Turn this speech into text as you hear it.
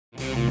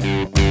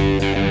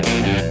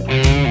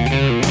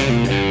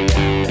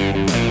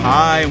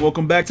Hi, and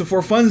welcome back to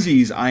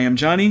 4funzees. I am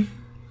Johnny.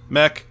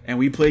 Mech. And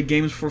we play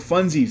games for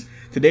funsies.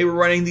 Today we're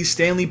running the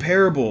Stanley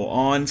Parable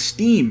on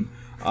Steam.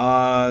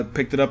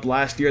 Picked it up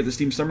last year at the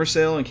Steam Summer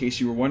Sale, in case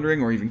you were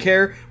wondering or even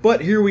care.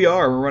 But here we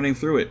are, we're running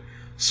through it.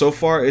 So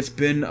far, it's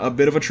been a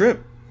bit of a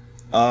trip.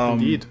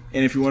 Indeed.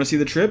 And if you want to see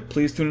the trip,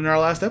 please tune in our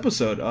last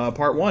episode,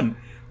 part 1,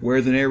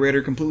 where the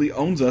narrator completely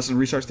owns us and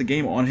restarts the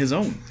game on his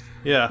own.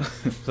 Yeah.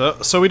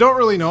 So we don't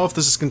really know if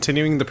this is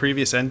continuing the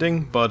previous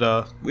ending,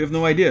 but we have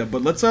no idea.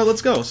 But let's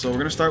go. So we're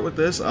gonna start with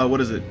this. What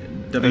is it?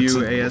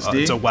 WASD.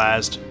 It's a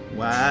WASD.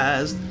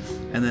 WASD.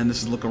 And then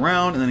this is look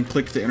around, and then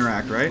click to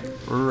interact. Right.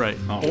 Right.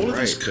 All of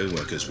his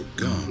co-workers were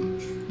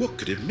gone. What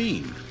could it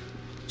mean?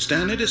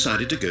 Stanley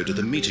decided to go to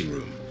the meeting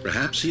room.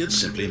 Perhaps he had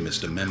simply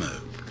missed a memo.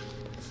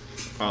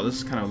 Oh, this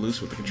is kind of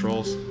loose with the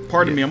controls.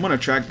 Pardon me. I'm on a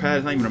trackpad.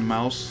 It's not even a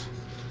mouse.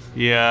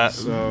 Yeah.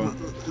 So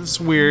it's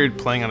weird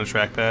playing on a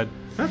trackpad.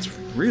 That's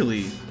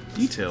really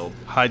detailed.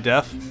 High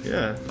def?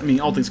 Yeah. I mean,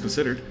 all things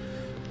considered.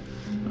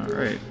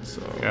 Alright,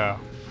 so... Yeah.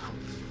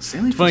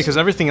 Stanley It's funny, because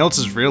everything else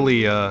is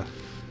really,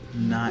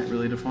 not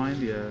really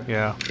defined, yeah.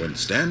 Yeah. When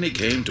Stanley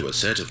came to a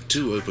set of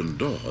 2 open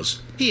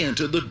doors, he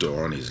entered the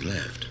door on his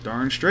left.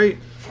 Darn straight.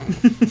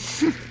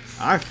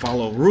 I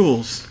follow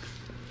rules.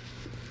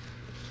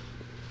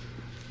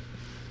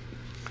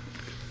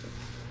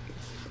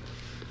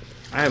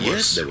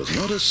 Yet there was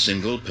not a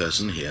single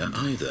person here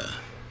either.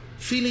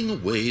 Feeling a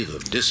wave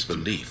of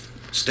disbelief,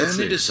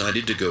 Stanley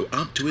decided to go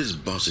up to his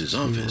boss's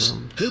office,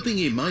 hoping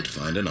he might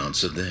find an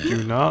answer there.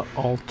 Do not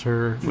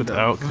alter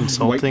without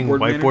consulting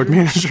Whiteboard Whiteboard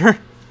Manager.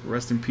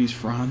 Rest in peace,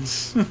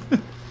 Franz.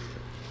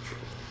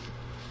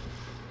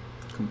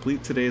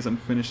 Complete today's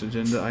unfinished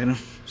agenda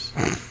items.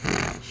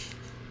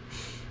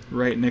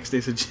 Right, next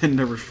day's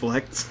agenda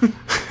reflects.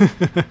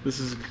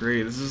 This is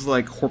great. This is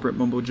like corporate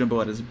mumbo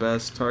jumbo at its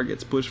best.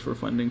 Targets push for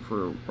funding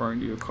for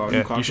R&D of coffee.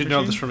 Yeah, you should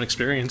know this from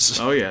experience.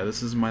 Oh yeah,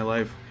 this is my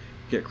life.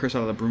 Get Chris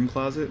out of the broom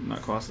closet.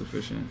 Not cost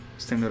efficient.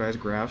 Standardized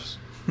graphs.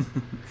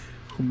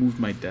 Who moved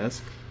my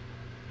desk?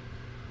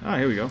 Ah,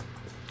 here we go.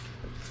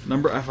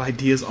 Number of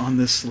ideas on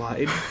this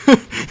slide.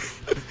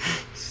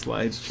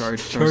 Slides, charge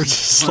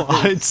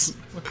slides.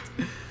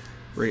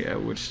 Rate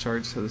at which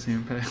charts have the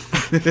same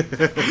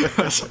impact.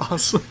 That's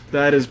awesome.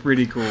 That is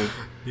pretty cool.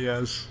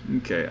 Yes.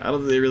 Okay, I don't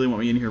think they really want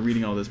me in here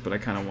reading all this, but I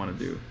kind of want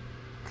to do.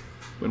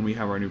 When we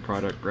have our new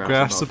product,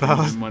 graphs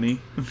about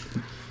money. Yeah,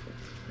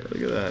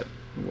 look at that.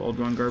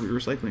 Well-drawn garbage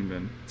recycling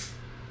bin.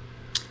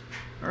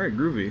 Alright,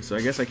 groovy. So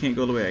I guess I can't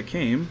go the way I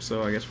came,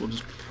 so I guess we'll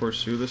just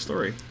pursue the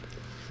story.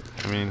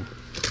 I mean...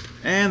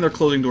 And they're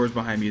closing doors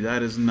behind me.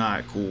 That is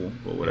not cool,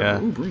 but whatever.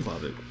 Yeah. Ooh, broom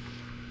closet.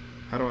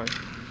 How do I...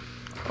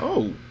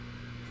 Oh!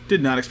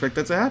 Did not expect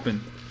that to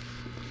happen.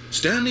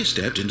 Stanley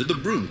stepped into the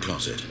broom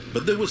closet,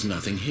 but there was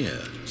nothing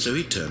here, so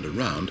he turned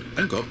around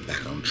and got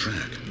back on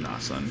track. Nah,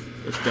 son.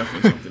 There's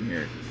definitely something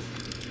here.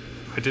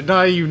 I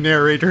deny you,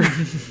 narrator.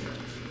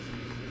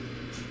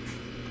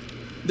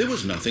 There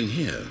was nothing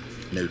here.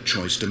 No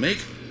choice to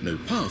make, no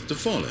path to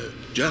follow.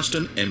 Just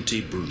an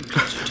empty broom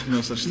closet.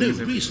 No such thing.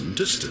 No reason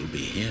to still be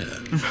here.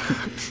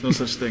 No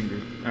such thing,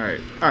 dude.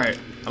 Alright. Alright.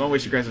 I don't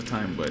waste your guys'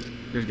 time, but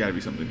there's gotta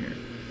be something here.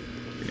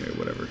 Anyway,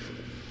 whatever.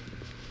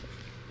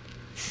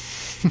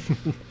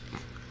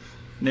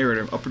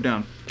 Narrator, up or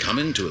down?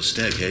 Coming to a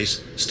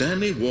staircase,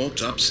 Stanley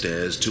walked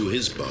upstairs to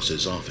his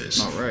boss's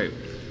office. Alright.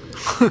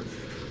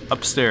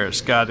 Upstairs,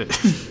 got it.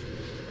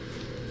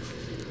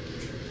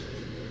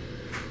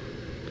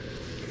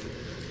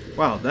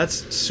 Wow,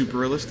 that's super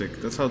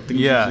realistic. That's how things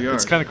usually are. Yeah,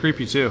 it's kind of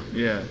creepy too.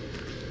 Yeah.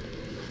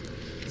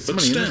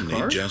 But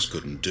Stanley just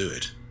couldn't do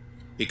it.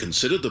 He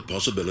considered the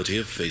possibility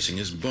of facing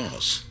his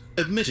boss,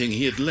 admitting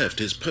he had left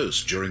his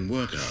post during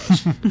work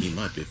hours. He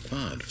might be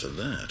fired for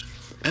that.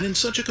 And in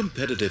such a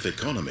competitive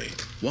economy,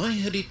 why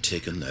had he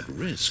taken that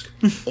risk?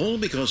 All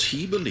because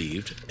he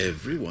believed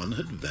everyone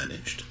had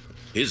vanished?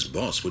 His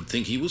boss would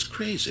think he was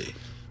crazy.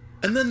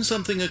 And then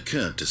something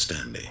occurred to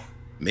Stanley.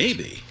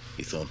 Maybe,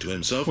 he thought to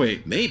himself,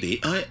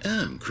 maybe I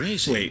am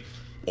crazy. Wait.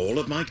 All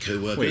of my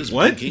co-workers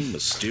blinking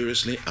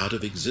mysteriously out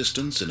of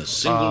existence in a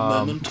single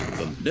moment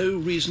for no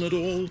reason at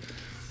all.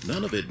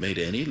 None of it made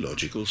any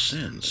logical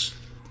sense.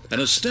 And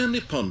as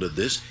Stanley pondered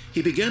this,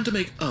 he began to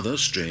make other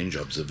strange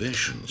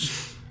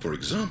observations. For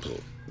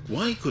example,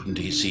 why couldn't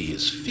he see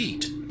his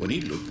feet when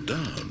he looked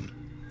down?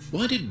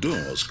 Why did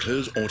doors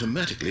close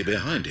automatically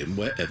behind him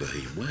wherever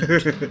he went?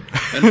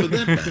 And for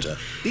that matter,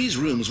 these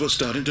rooms were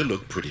starting to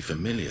look pretty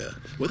familiar.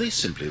 Were they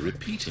simply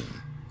repeating?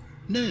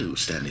 No,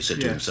 Stanley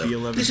said to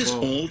himself, this is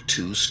all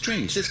too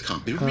strange. This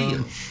can't be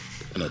real.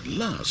 And at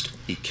last,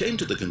 he came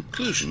to the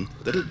conclusion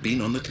that had been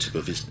on the tip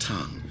of his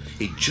tongue.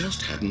 He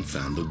just hadn't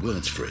found the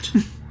words for it.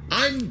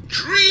 I'm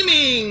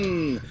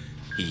dreaming!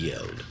 He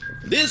yelled.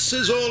 This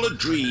is all a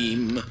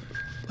dream.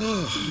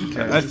 Oh,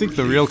 I think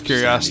the real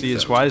curiosity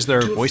is why is there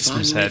a voice in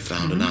his head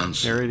found an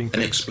answer, narrating an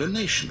things.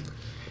 explanation.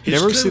 You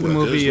ever see the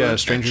movie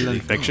Stranger Than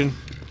Fiction?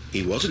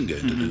 He wasn't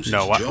going to lose his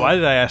No, job. why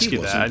did I ask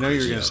you that? I know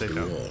you were going to say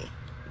no.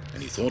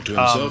 And he thought to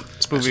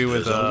himself, movie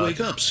with I'll wake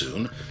up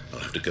soon. I'll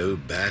have to go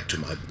back to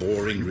my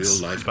boring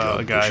real-life about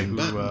a job guy pushing who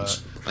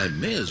buttons. I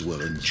may as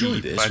well enjoy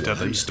this finds while out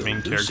that I'm he's the still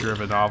main character lucid.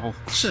 of a novel.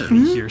 So,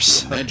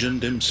 Years.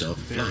 imagined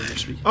himself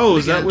flying. Oh,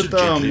 is that Began with to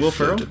gently Will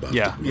float Ferrell? above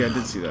Yeah. the Yeah, I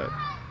ground. did see that.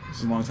 This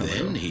is a long time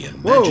ago. Then he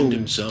imagined Whoa.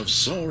 himself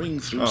soaring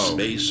through Oh.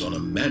 space on a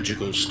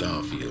magical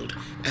starfield,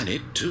 and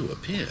it too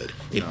appeared.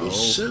 It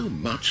was so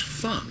much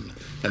fun,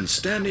 and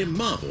Stanley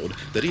marveled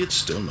that he had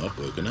still not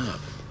woken up.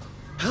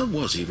 How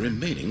was he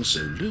remaining so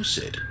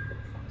lucid?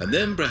 And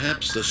then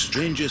perhaps the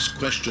strangest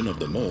question of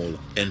them all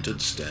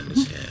entered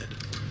Stanley's head.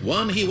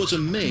 One he was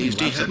amazed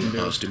he hadn't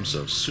asked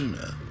himself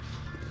sooner.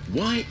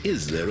 Why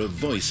is there a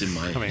voice in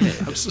my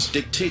head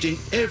dictating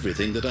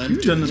everything that I'm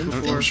You've done doing? this in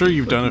before. front I'm sure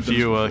you've done a You've done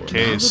few this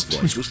before. now Ks the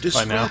voice was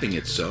by now. describing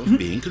itself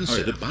being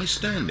considered by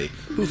Stanley,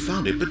 who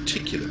found it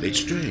particularly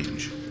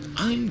strange.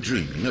 I'm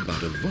dreaming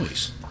about a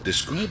voice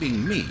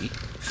describing me,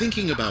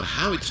 thinking about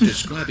how it's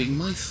describing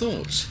my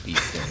thoughts, he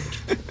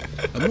thought.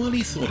 And while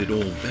he thought it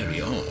all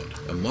very odd,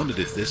 and wondered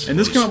if this And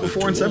this voice came out spoke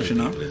before to all Inception,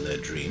 huh? people in their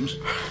dreams,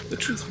 the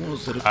truth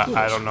was that of I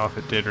course don't know if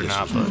it did or this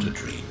not, was but not a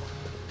dream.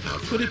 How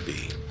could it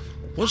be?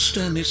 Was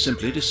Stanley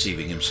simply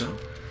deceiving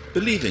himself?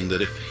 Believing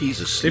that if he's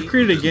asleep, They've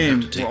created a he doesn't have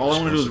game to take where all I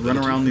want to do is run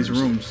responsibility around for these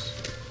himself.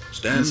 rooms.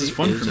 Stanley This is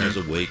fun for me. as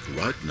awake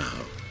right now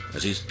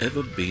as he's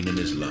ever been in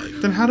his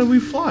life. Then how do we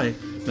fly?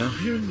 Now,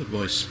 hearing the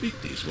voice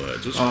speak these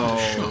words was quite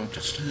a shock to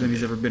than Stanley.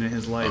 he's ever been in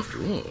his life.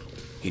 After all,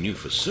 he knew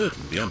for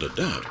certain, beyond a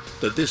doubt,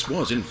 that this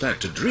was in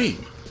fact a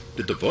dream.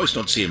 Did the voice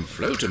not see him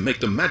float and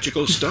make the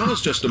magical stars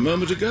just a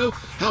moment ago?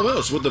 How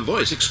else would the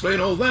voice explain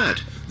all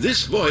that?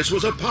 This voice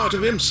was a part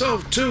of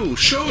himself too.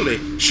 Surely,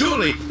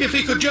 if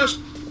he could just...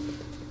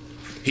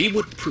 He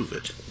would prove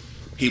it.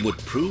 He would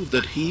prove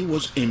that he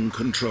was in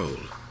control,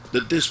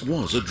 that this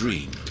was a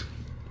dream.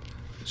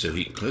 So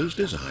he closed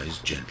his eyes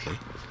gently,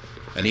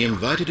 and he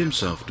invited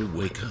himself to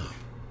wake up.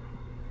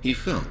 He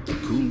felt the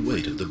cool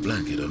weight of the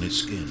blanket on his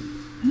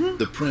skin,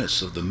 the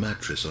press of the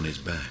mattress on his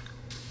back.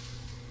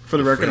 For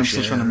the record, I'm fresh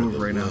still trying to air of move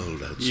the right now.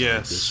 world outside this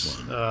yes,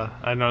 one.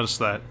 I noticed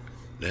that.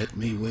 Let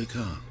me wake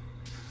up,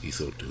 he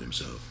thought to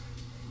himself.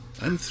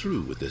 I'm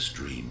through with this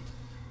dream.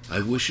 I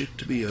wish it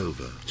to be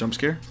over. Jump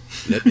scare?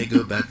 Let me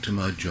go back to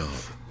my job.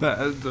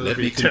 That'd Let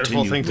be me a terrible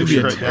continue thing to It would pushing be do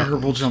a right now.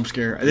 terrible jump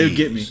scare. They would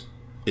get me. Please,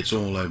 it's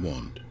all I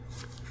want.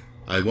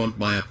 I want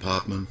my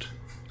apartment,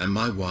 and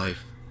my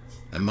wife,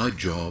 and my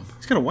job.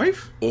 He's got a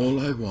wife? All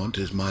I want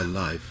is my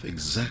life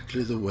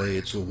exactly the way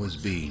it's always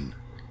been.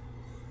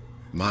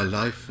 My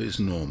life is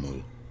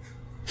normal.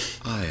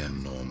 I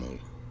am normal.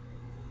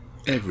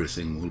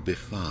 Everything will be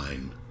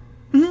fine.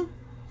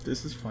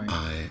 This is fine.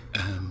 I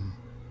am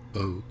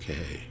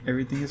okay.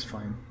 Everything is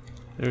fine.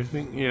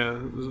 Everything? Yeah,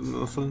 there's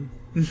nothing.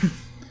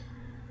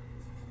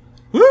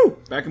 Woo!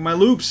 Back in my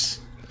loops.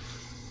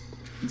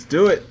 Let's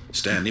do it.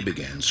 Stanley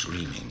began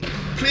screaming.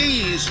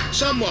 Please,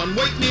 someone,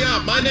 wake me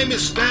up. My name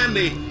is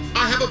Stanley.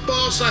 I have a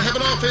boss. I have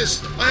an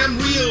office. I am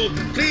real.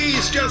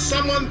 Please, just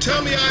someone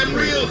tell me I am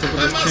real.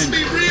 I must be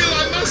real.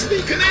 I must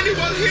be. Can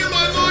anyone hear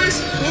my voice?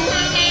 Who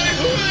am I?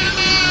 Who am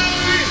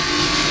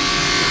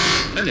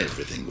I? And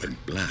everything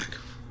went black.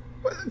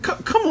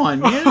 Come on,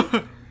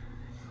 man.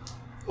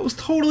 I was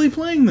totally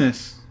playing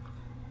this.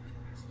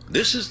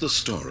 This is the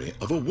story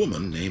of a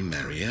woman named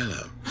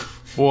Mariella.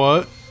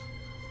 What?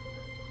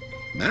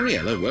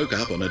 Mariella woke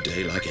up on a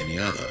day like any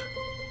other.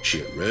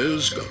 She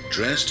arose, got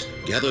dressed,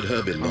 gathered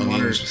her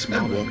belongings,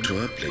 and walked to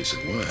her place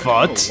of work.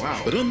 What? Oh,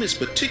 wow. But on this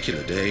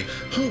particular day,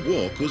 her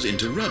walk was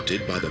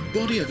interrupted by the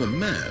body of a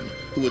man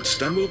who had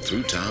stumbled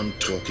through town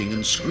talking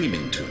and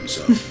screaming to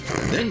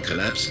himself, then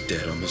collapsed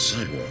dead on the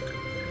sidewalk.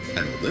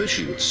 And although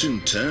she would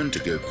soon turn to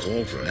go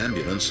call for an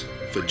ambulance,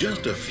 for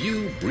just a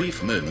few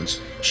brief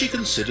moments she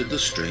considered the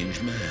strange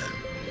man.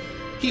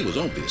 He was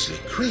obviously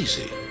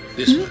crazy.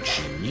 This much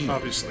she knew.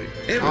 Obviously.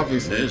 Everyone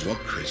Obviously. knows what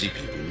crazy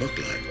people look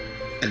like.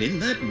 And in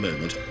that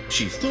moment,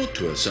 she thought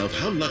to herself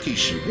how lucky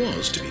she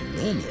was to be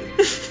normal.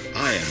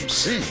 I am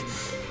sane.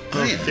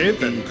 I Okay, am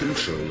then. in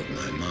control of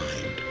my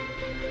mind.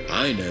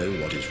 I know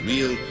what is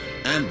real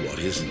and what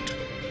isn't.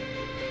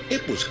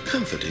 It was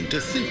comforting to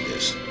think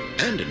this,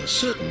 and in a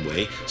certain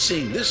way,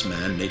 seeing this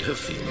man made her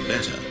feel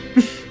better.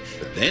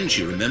 But then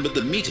she remembered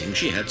the meeting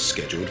she had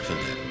scheduled for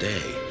that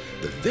day.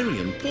 The very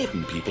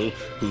important people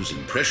whose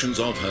impressions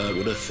of her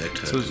would affect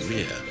her So-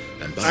 career,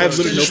 and by I have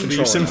literally no extension,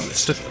 control the on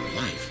rest of her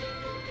life.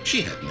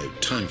 She had no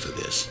time for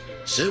this,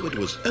 so it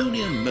was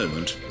only a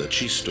moment that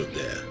she stood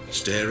there,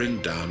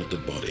 staring down at the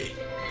body.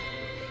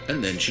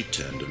 And then she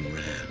turned and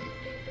ran.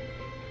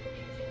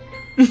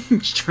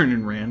 Just turned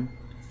and ran.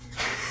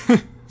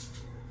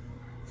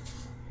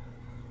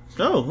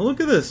 Oh, look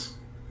at this.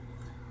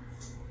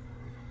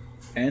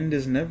 End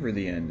is never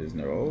the end, is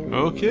no.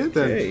 Okay,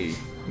 then.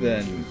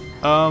 Then.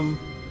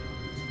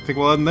 Think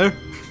we'll end there?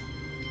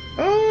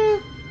 I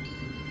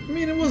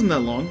mean, it wasn't that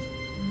long.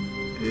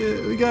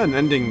 Yeah, we got an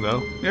ending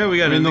though. Yeah, we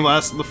got I mean,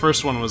 an the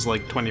first one was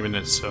like 20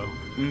 minutes, so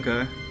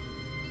Okay.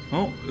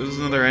 Well, this is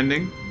another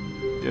ending.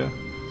 yeah.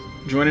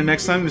 Join in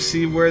next time to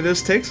see where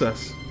this takes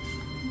us.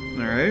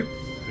 Alright.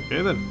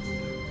 Okay then.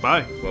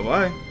 Bye.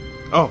 Bye-bye.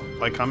 Oh,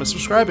 like, comment,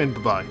 subscribe, and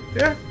bye-bye.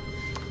 Yeah.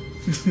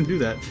 Do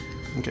that.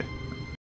 Okay.